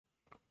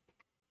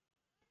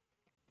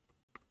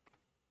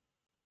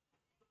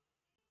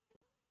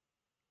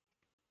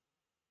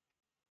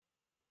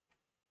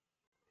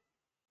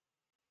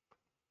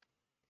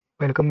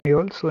Welcome you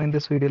all. So in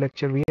this video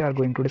lecture we are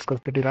going to discuss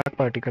the Dirac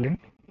particle in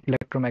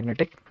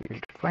electromagnetic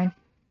field. Fine.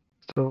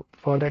 So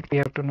for that we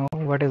have to know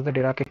what is the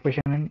Dirac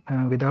equation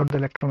without the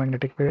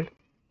electromagnetic field.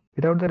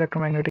 Without the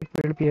electromagnetic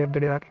field we have the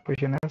Dirac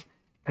equation as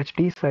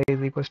Ht psi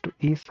is equals to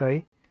E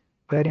psi,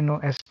 where you know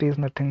Ht is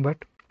nothing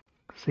but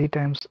C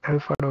times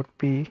alpha dot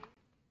P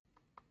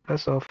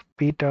plus of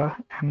beta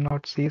m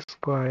naught C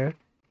square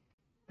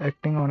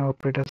acting on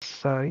operator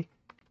psi,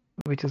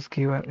 which is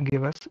give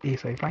us E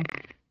psi. Fine.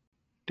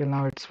 Till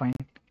now it's fine.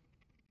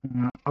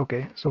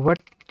 Okay, so what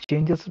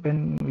changes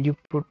when you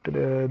put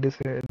this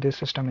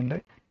system in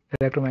the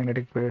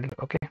electromagnetic field?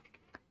 Okay,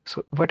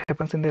 so what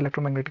happens in the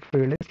electromagnetic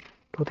field is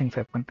two things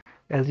happen.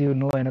 As you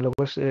know,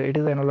 analogous it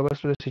is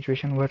analogous to the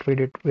situation what we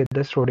did with the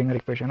Schrodinger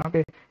equation.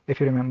 Okay, if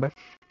you remember,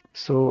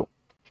 so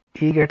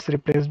E gets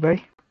replaced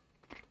by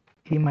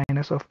E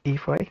minus of E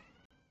phi,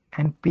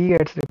 and P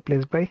gets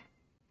replaced by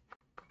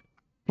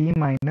P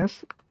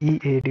minus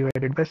EA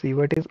divided by C.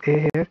 What is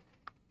A here?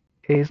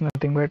 A is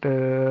nothing but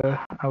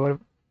our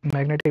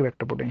magnetic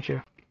vector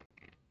potential.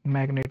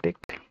 Magnetic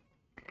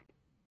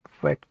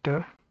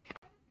vector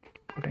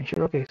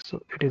potential. Okay, so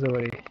it is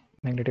our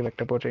magnetic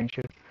vector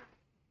potential.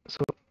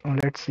 So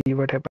let's see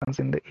what happens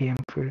in the EM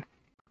field.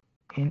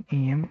 In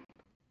EM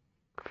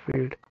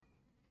field,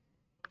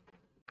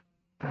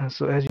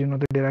 so as you know,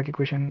 the Dirac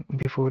equation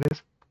before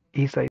is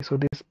E psi. So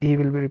this E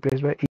will be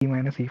replaced by E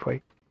minus E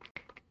phi.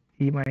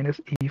 E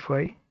minus E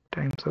phi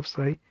times of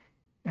psi,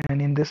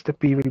 and in this the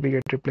P will be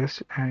get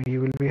replaced, and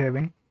you will be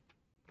having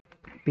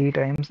P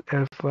times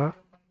alpha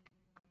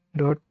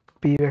dot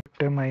P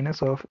vector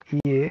minus of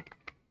EA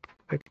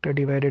vector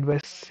divided by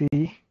C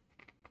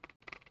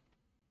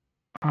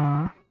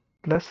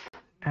plus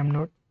m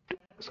naught,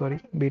 sorry,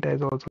 beta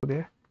is also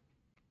there,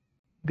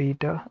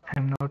 beta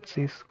m naught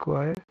C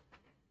square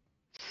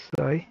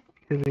psi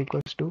is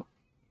equals to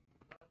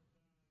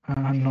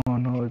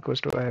no equals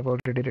to, I have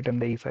already written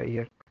the E psi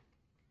here.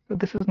 So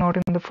this is not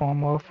in the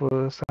form of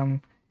some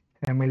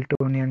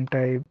Hamiltonian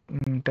type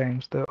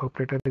times the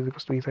operator is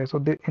equals to E psi.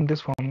 So in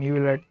this form you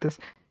will write this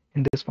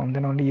in this form,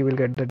 then only you will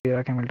get the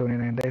Dirac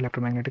Hamiltonian and the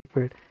electromagnetic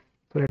field.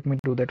 So let me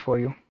do that for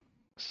you.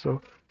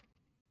 So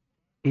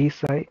E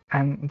psi,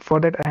 and for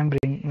that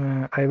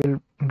I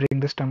will bring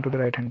this term to the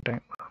right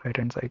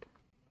hand side.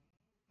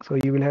 So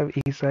you will have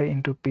E psi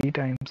into P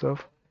times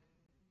of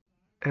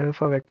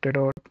alpha vector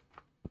dot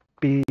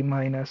P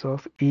minus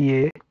of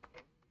EA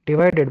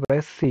divided by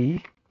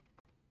C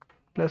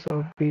plus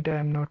of beta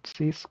m naught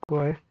C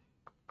square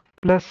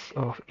plus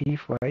of E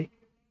phi,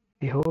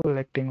 the whole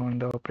acting on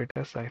the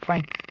operator psi.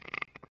 Fine.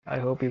 I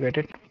hope you get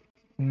it.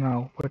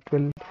 Now what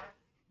we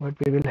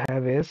will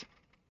have is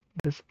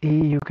this E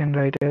you can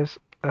write as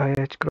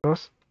IH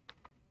cross.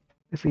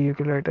 This E you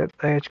can write as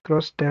IH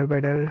cross del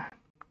by del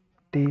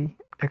T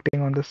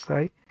acting on the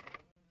psi.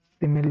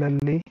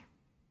 Similarly,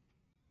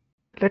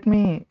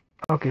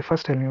 okay,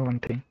 first tell me one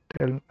thing.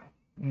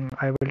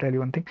 I will tell you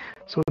one thing.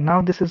 So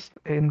now this is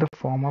in the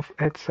form of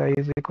H psi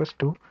is equals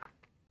to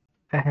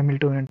a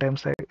Hamiltonian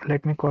times psi.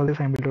 Let me call this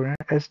Hamiltonian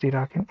as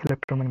Dirac in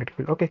electromagnetic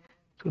field. Okay,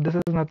 so this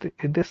is not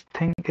this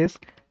thing is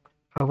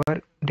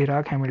our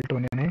Dirac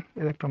Hamiltonian in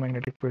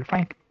electromagnetic field.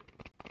 Fine.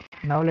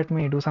 Now let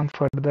me do some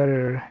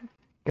further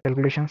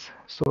calculations.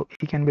 So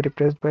E can be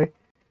replaced by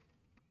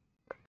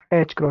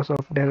H cross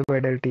of del by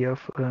del T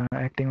of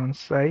acting on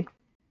psi,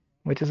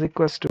 which is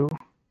equals to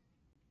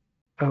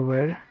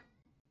our,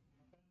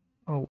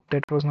 oh,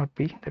 that was not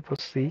P, that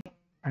was C.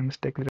 I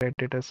mistakenly write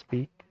it as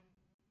P.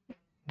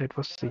 That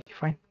was C.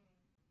 Fine.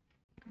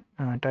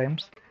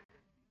 Times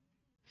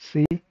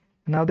C.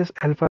 Now this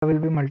alpha will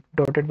be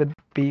dotted with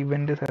P.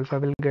 When this alpha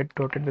will get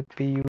dotted with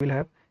P, you will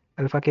have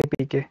alpha k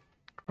pk.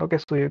 Okay,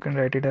 so you can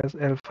write it as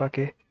alpha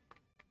k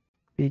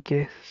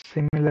pk.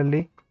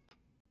 Similarly,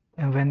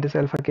 when this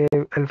alpha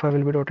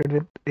will be dotted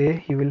with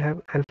A, you will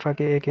have alpha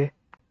k ak.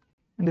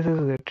 And this is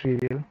a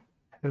trivial.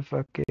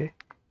 Alpha k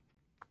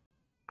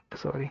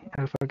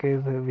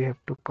is we have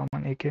to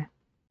common ak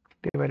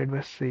divided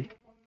by C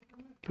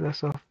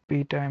plus of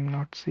beta m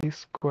naught C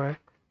square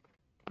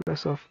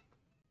plus of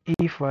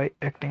E phi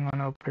acting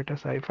on operator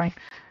psi. Fine.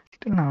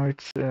 Till now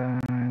it's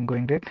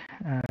going great.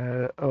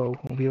 Oh,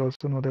 we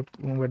also know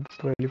what's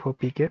the value for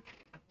pk.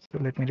 So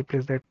let me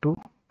replace that to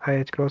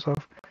IH cross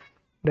of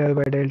del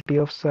by del T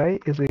of psi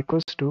is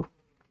equals to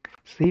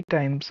C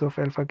times of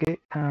alpha k.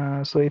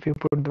 So if you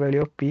put the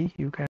value of P,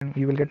 you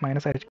will get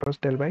minus IH cross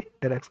del by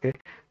del xk.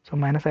 So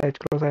minus IH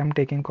cross I am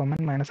taking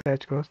common, minus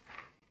IH cross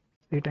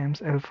C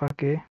times alpha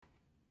k,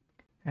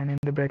 and in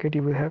the bracket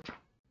you will have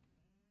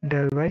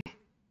del by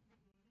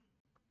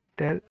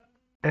del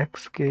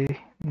xk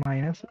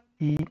minus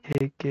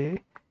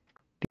EAK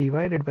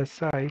divided by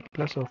psi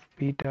plus of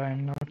beta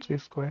m naught C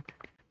square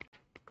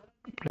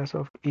plus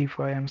of E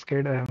phi. I'm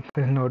scared I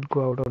will not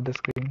go out of the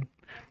screen.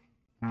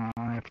 I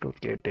have to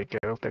take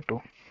care of that too.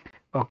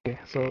 Okay,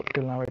 so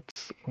till now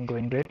it's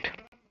going great.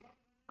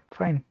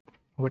 Fine.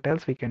 What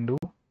else we can do?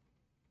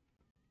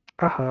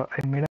 Aha,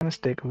 I made a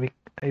mistake.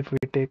 If we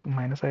take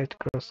minus IH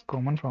cross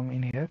common from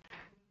in here,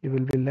 you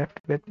will be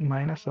left with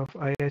minus of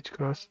IH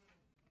cross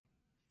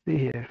See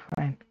here,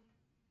 fine.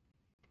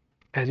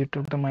 As you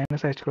took the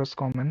minus h cross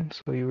common,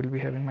 so you will be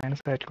having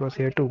minus h cross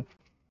here too.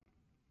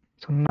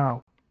 So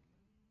now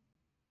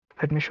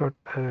let me short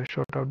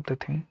out the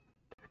thing.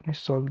 Let me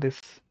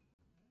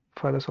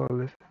further solve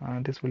this.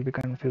 This will be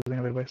confusing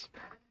otherwise.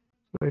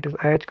 So it is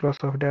h cross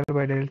of del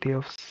by del t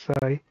of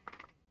psi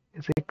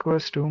is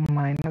equals to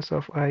minus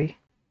of I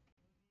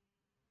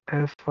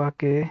alpha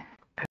k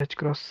h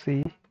cross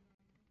c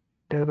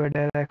del by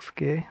del x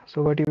k.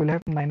 So what you will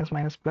have minus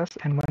minus plus,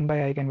 and 1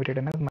 by I can be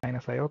written as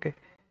minus I. Okay.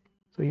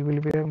 So you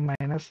will be have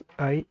minus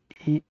I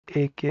e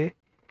a k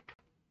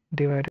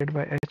divided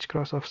by h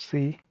cross of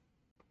c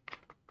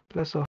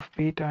plus of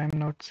beta m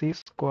naught c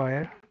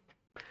square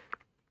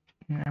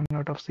m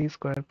naught of c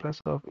square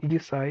plus of e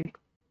psi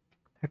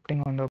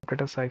acting on the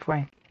operator psi.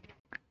 Fine.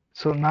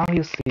 So now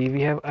you see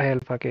we have I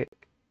alpha k.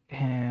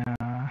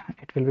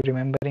 It will be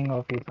remembering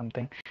of you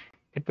something.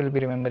 It will be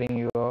remembering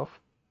you of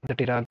the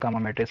Dirac gamma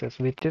matrices,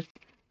 which is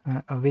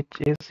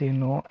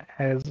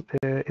as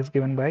is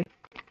given by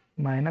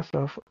minus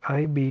of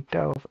I beta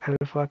of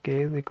alpha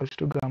k is equals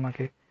to gamma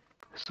k.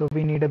 So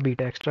we need a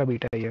beta, extra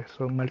beta here.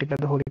 So multiply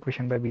the whole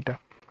equation by beta.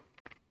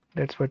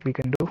 That's what we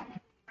can do.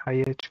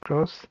 IH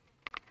cross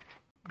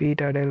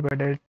beta del by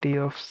del t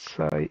of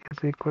psi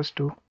is equals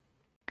to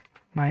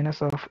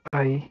minus of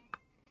I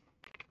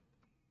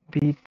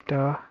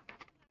beta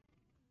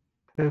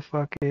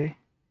alpha k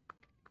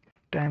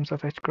times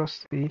of h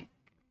cross c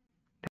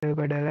del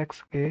by del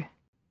x k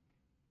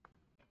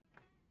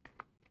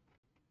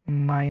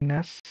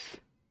minus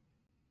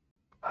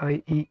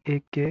I e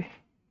a k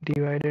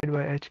divided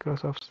by h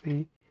cross of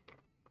c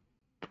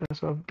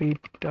plus of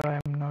beta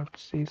m naught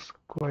c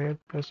square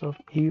plus of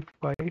e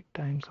phi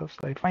times of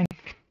psi. Fine.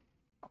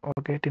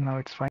 Okay, till now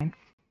it's fine.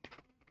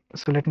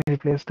 So let me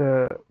replace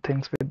the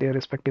things with their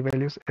respective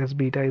values, as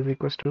beta is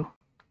equals to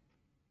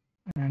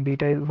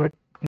beta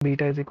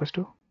is equals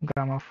to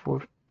gamma of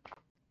 4.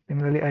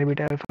 Similarly, I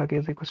beta alpha k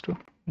is equals to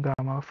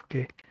gamma of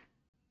k.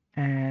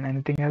 And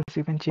anything else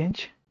you can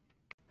change?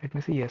 Let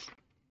me see. Yes.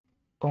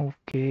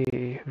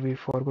 Okay, we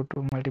forgot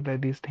to multiply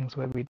these things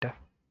by beta.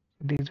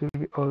 These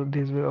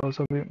will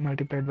also be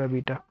multiplied by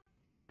beta.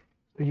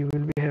 So you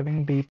will be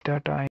having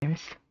beta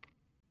times,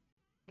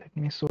 let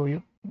me show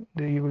you.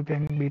 You will be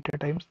having beta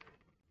times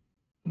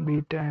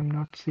beta m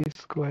naught c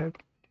square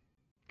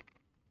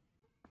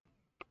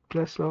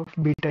plus of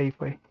beta e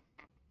phi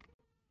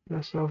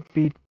plus of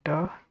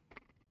beta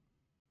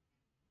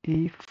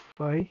e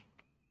phi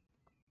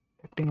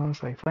acting on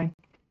psi. Fine.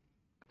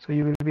 So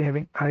you will be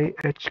having I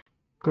h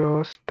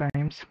cross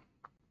times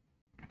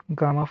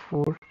gamma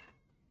 4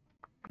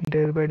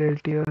 del by del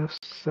t of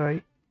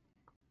psi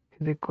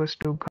is equals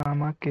to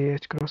gamma k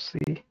h cross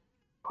c,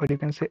 or you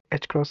can say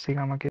h cross c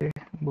gamma k,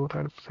 both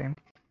are the same.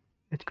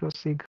 H cross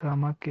c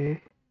gamma k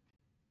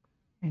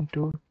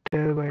into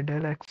del by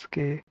del x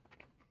k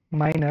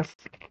minus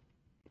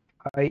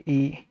I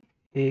e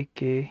a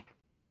k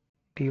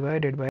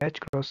divided by h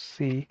cross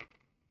c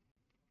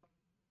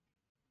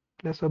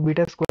plus of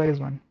beta square is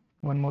 1.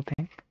 One more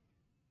thing,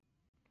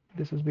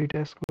 this is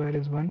beta square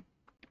is 1,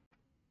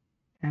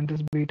 and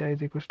this beta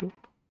is equals to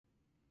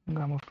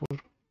gamma 4.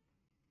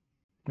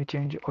 We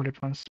change all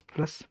at once.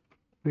 Plus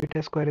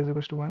beta square is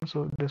equals to 1,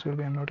 so this will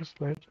be m naught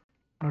square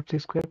naught c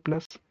square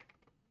plus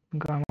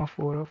gamma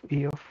 4 of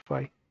e of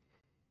phi.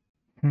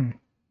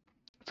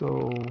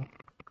 So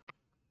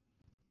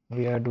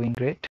we are doing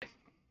great.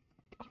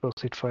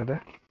 Proceed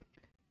further.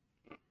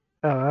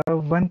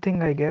 One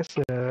thing I guess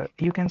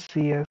you can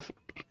see as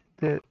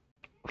the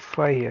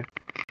phi here.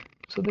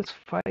 So this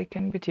phi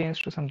can be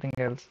changed to something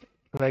else,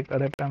 like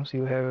other terms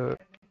you have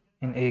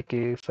in a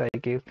case, psi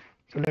case.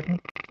 So let me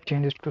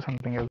change it to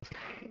something else.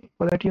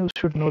 For that you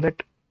should know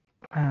that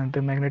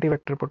the magnetic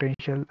vector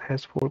potential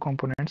has 4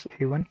 components: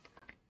 A1,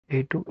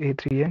 A2,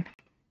 A3 and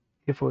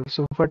A4.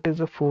 So what is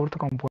the fourth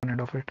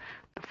component of it?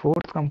 The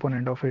fourth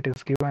component of it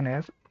is given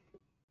as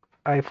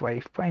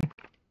I5. Fine.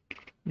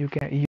 You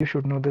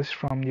should know this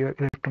from your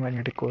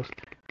electromagnetic course.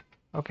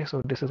 Okay,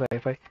 so this is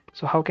I5.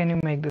 So how can you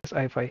make this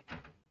I5?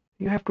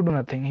 You have to do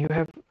nothing. You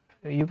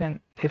can,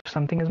 if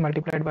something is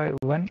multiplied by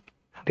 1,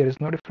 there is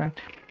no difference.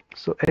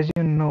 So as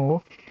you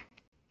know,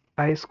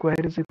 I square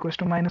is equals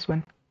to minus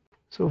 1.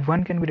 So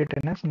 1 can be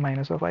written as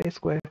minus of I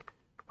square,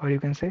 or you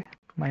can say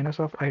minus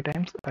of I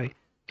times I.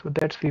 So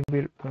that's we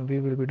will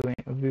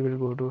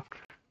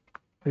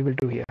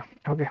do here.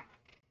 Okay,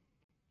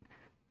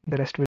 the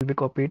rest will be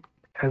copied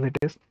as it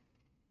is.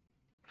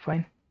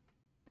 Fine.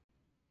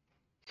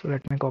 So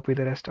let me copy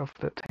the rest of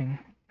the thing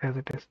as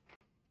it is.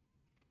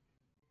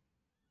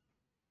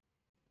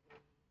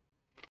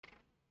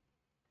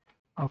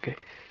 Okay,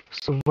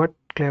 so what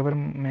clever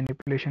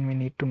manipulation we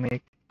need to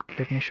make?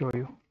 Let me show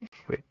you.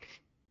 Wait,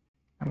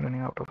 I'm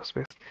running out of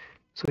space.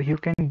 So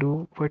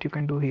what you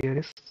can do here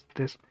is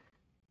this.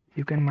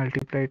 You can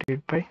multiply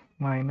it by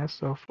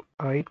minus of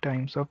I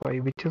times of I,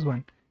 which is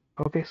 1.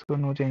 Okay, so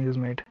no change is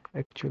made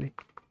actually.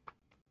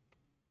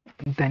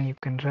 Then you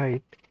can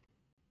write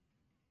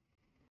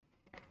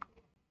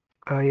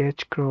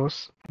IH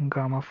cross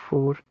gamma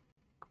 4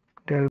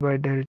 del by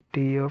del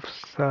t of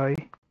psi is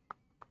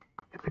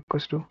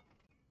equals to,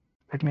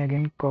 let me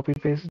again copy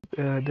paste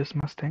this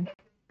much thing.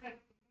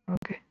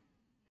 Okay,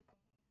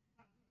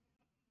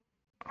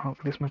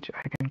 this much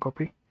I can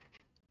copy.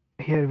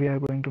 Here we are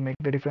going to make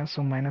the difference,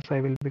 so minus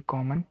I will be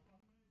common,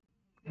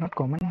 not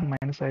common,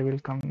 minus I will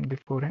come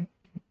beforehand,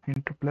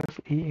 into plus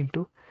e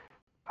into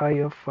I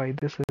of phi.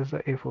 This is the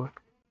a4.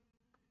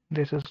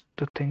 This is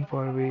the thing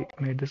for we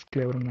made this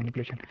clever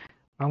manipulation.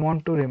 I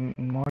want to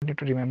want you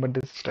to remember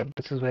this step.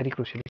 This is very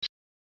crucial.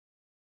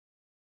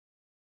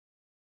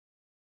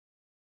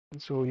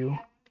 So you,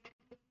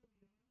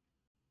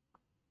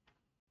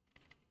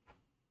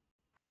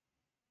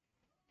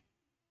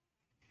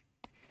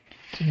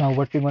 so now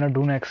what we're gonna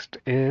do next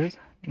is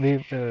we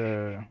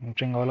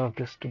bring all of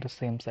this to the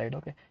same side,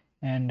 okay,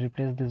 and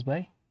replace this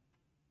by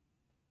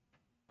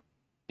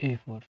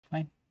a4.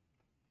 Fine.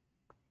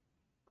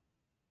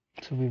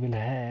 So we will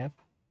have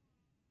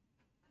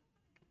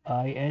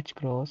IH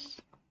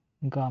cross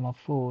gamma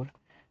 4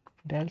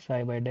 del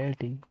psi by del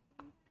t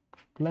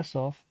plus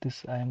of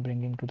this I am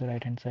bringing to the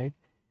right hand side,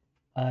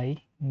 I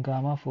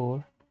gamma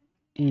 4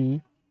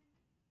 E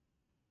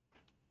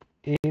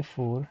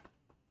A4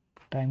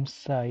 times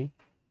psi,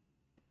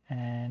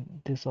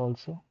 and this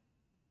also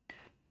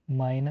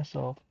minus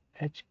of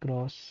H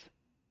cross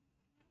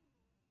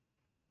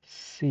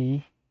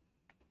C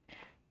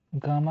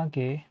gamma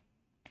k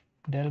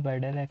del by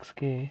del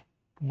xk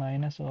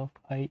minus of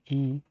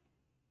IE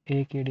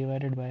AK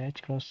divided by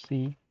H cross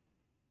C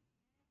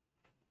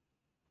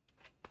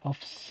of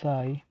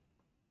psi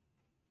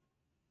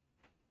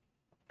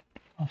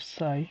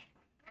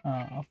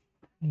of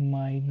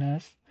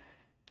minus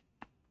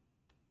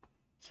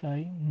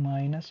psi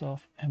minus of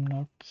m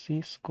naught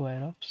c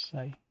square of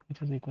psi,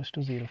 which is equals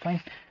to 0.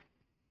 Fine.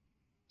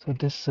 So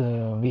this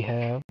we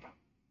have,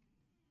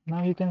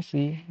 now you can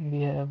see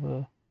we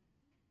have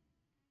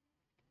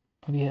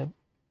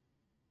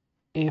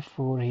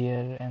a4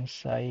 here and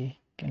psi.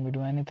 Can we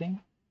do anything?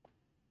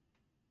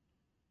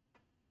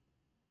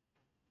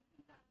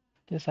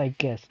 Yes, I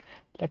guess.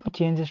 Let me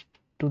change it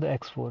to the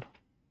x4.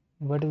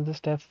 What is the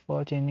step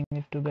for changing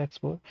it to the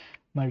x4?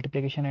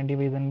 Multiplication and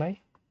division by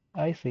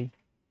IC.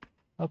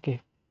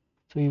 Okay,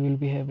 so you will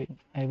be having,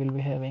 I will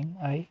be having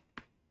I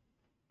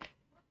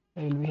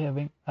will be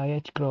having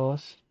IH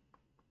cross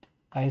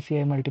IC.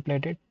 I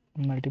multiplied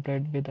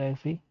with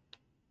IC,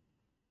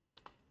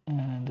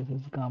 and this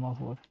is gamma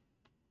 4.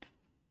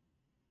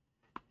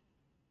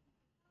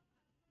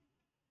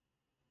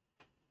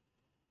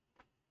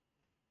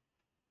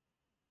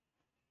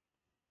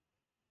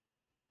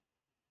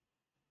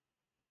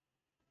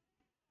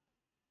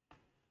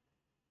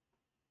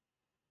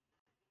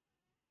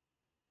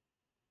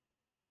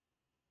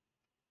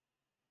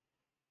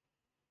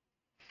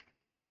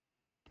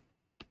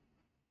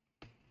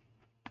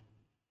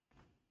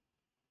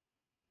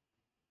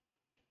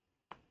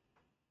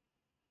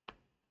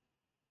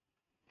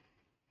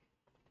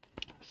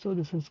 So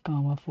this is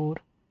gamma 4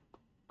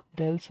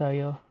 del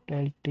psi of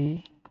del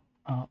t.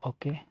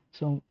 Okay,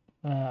 so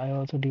I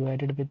also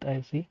divided with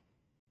IC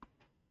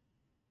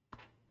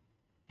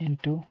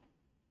into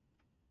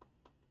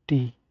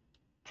t.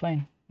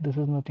 Fine, this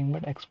is nothing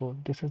but x4.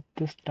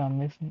 This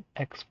term is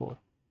x4.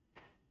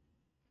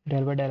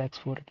 Del by del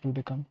x4 it will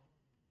become,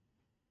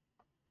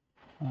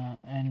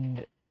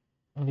 and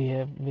we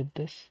have with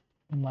this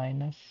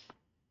minus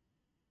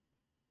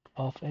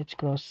of H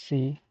cross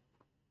C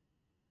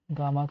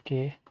gamma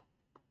k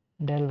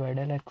del by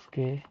del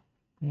xk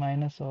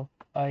minus of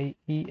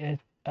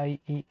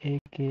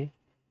IEAK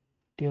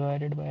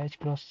divided by H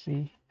cross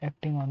C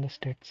acting on the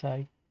state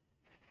psi,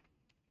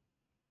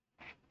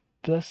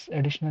 plus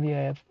additionally I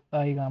have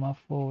I gamma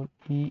 4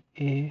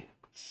 EA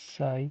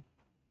psi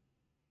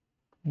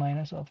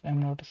minus of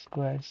m naught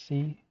square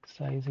C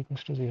psi is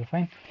equals to 0.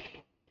 Fine.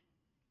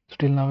 So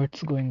till now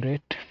it's going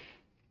great.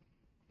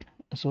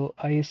 So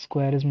I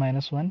square is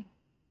minus 1.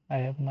 I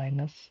have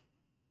minus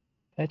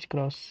H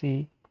cross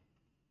C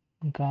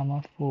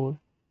gamma 4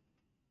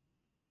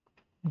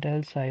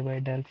 del psi by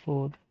del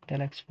 4 del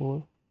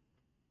x4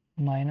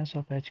 minus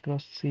of H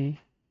cross C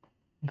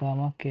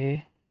gamma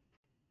k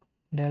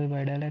del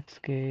by del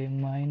xk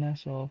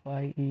minus of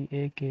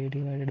IEAK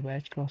divided by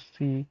H cross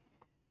C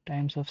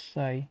times of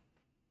psi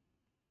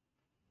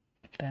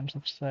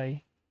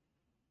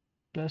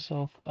plus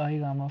of I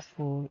gamma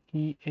 4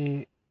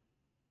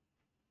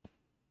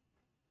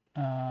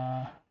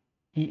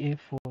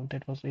 EA4,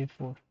 that was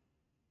A4.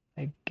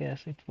 I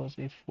guess it was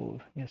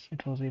A4. Yes,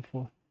 it was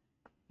A4.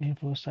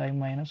 A4 psi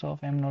minus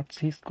of m naught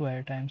c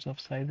square times of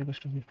psi is equals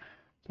to 0.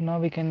 So now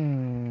we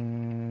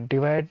can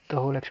divide the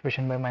whole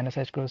expression by minus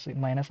h cross c,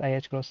 minus I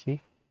h cross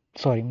c,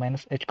 sorry,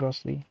 minus h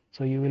cross c.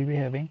 So you will be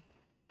having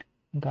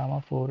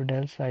gamma 4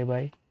 del psi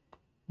by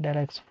del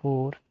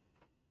x4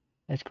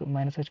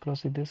 minus h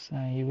cross c. This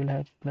you will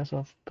have plus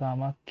of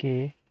gamma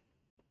k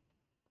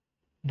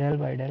del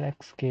by del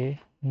xk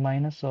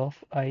minus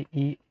of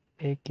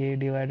IEAK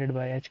divided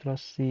by H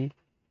cross C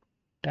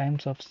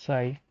times of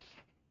psi,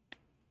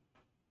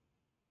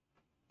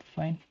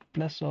 fine,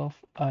 plus of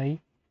I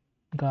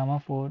gamma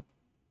 4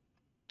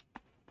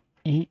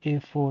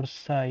 EA4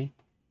 psi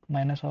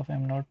minus of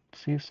m naught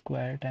c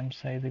square times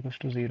psi is equals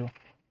to 0.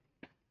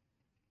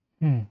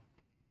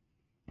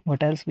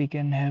 What else we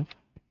can have?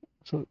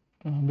 So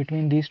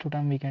between these two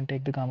terms we can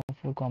take the gamma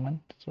 4 common.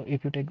 So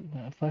if you take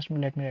first,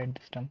 let me write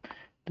this term.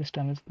 This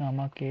term is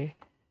gamma k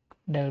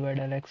del by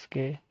del x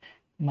k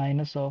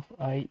minus of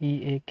I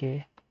e a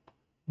k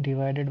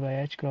divided by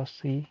h cross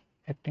c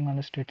acting on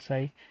the state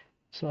psi.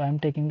 So I am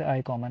taking the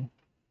I common.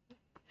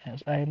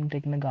 Yes, I am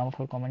taking the gamma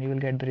 4 common. You will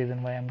get the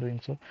reason why I am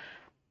doing so.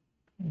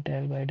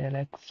 Del by del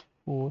x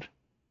 4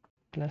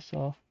 plus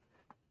of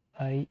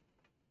I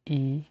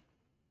e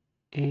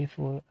a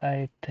 4.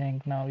 I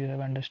think now you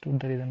have understood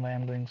the reason why I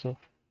am doing so.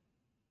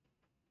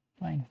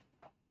 Fine.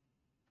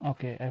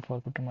 Okay, I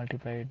forgot to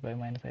multiply it by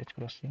minus h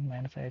cross c.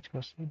 Minus h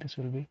cross c, this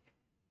will be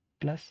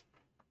plus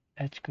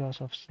h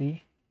cross of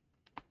c,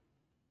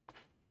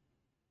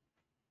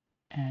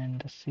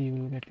 and the c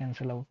will get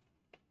cancelled out.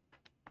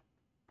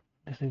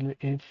 This will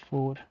be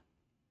a4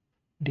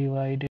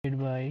 divided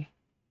by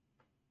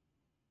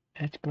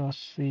h cross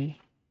c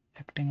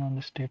acting on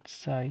the state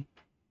psi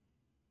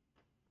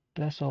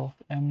plus of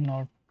m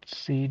naught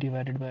c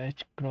divided by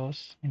h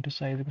cross into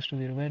psi is equals to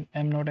 0, where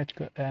m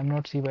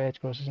naught c by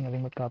h cross is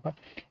nothing but kappa,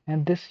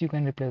 and this you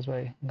can replace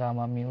by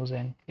gamma mu's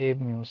and a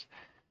mu's.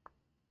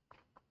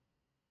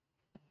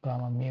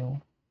 Gamma mu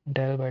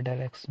del by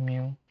del x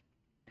mu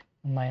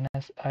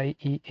minus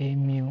IEA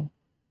mu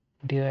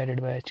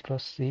divided by h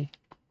cross c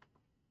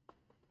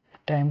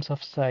times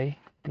of psi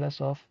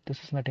plus of,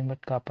 this is nothing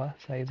but kappa,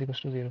 psi is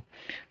equals to 0.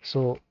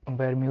 So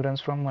where mu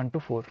runs from 1 to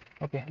 4,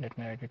 okay, let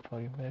me write it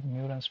for you. Where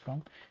mu runs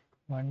from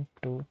 1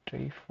 2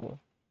 3 4,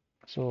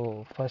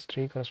 so first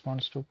 3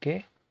 corresponds to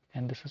k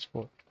and this is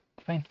 4.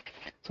 Fine.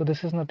 So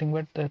this is nothing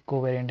but the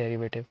covariant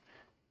derivative.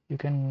 You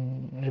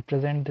can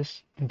represent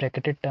this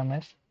bracketed term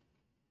as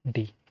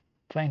d.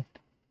 Fine.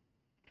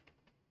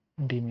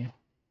 D mu,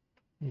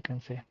 you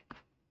can say,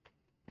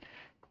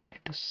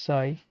 into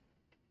psi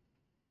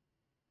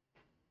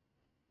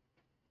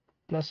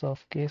plus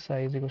of k psi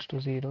is equals to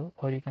 0,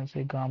 or you can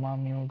say gamma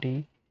mu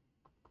d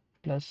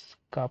plus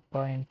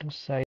kappa into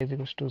psi is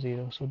equals to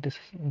 0. So this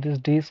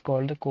d is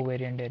called the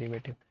covariant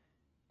derivative.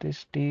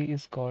 This d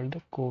is called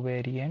the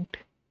covariant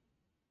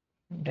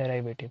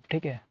derivative.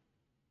 ठीक है,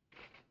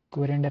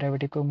 covariant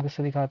derivative को हम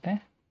किससे दिखाते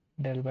हैं?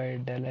 del by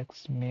del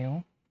x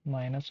mu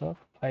minus of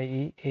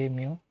IE a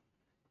mu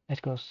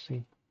h cross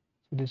c.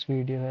 So this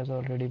video has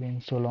already been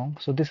so long.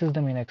 So this is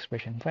the main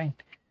expression. Fine.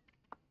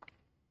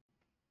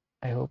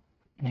 I hope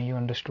you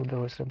understood the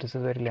whole step. This is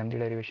a very lengthy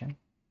derivation.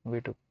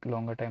 We took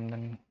longer time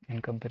than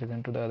in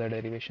comparison to the other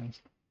derivations.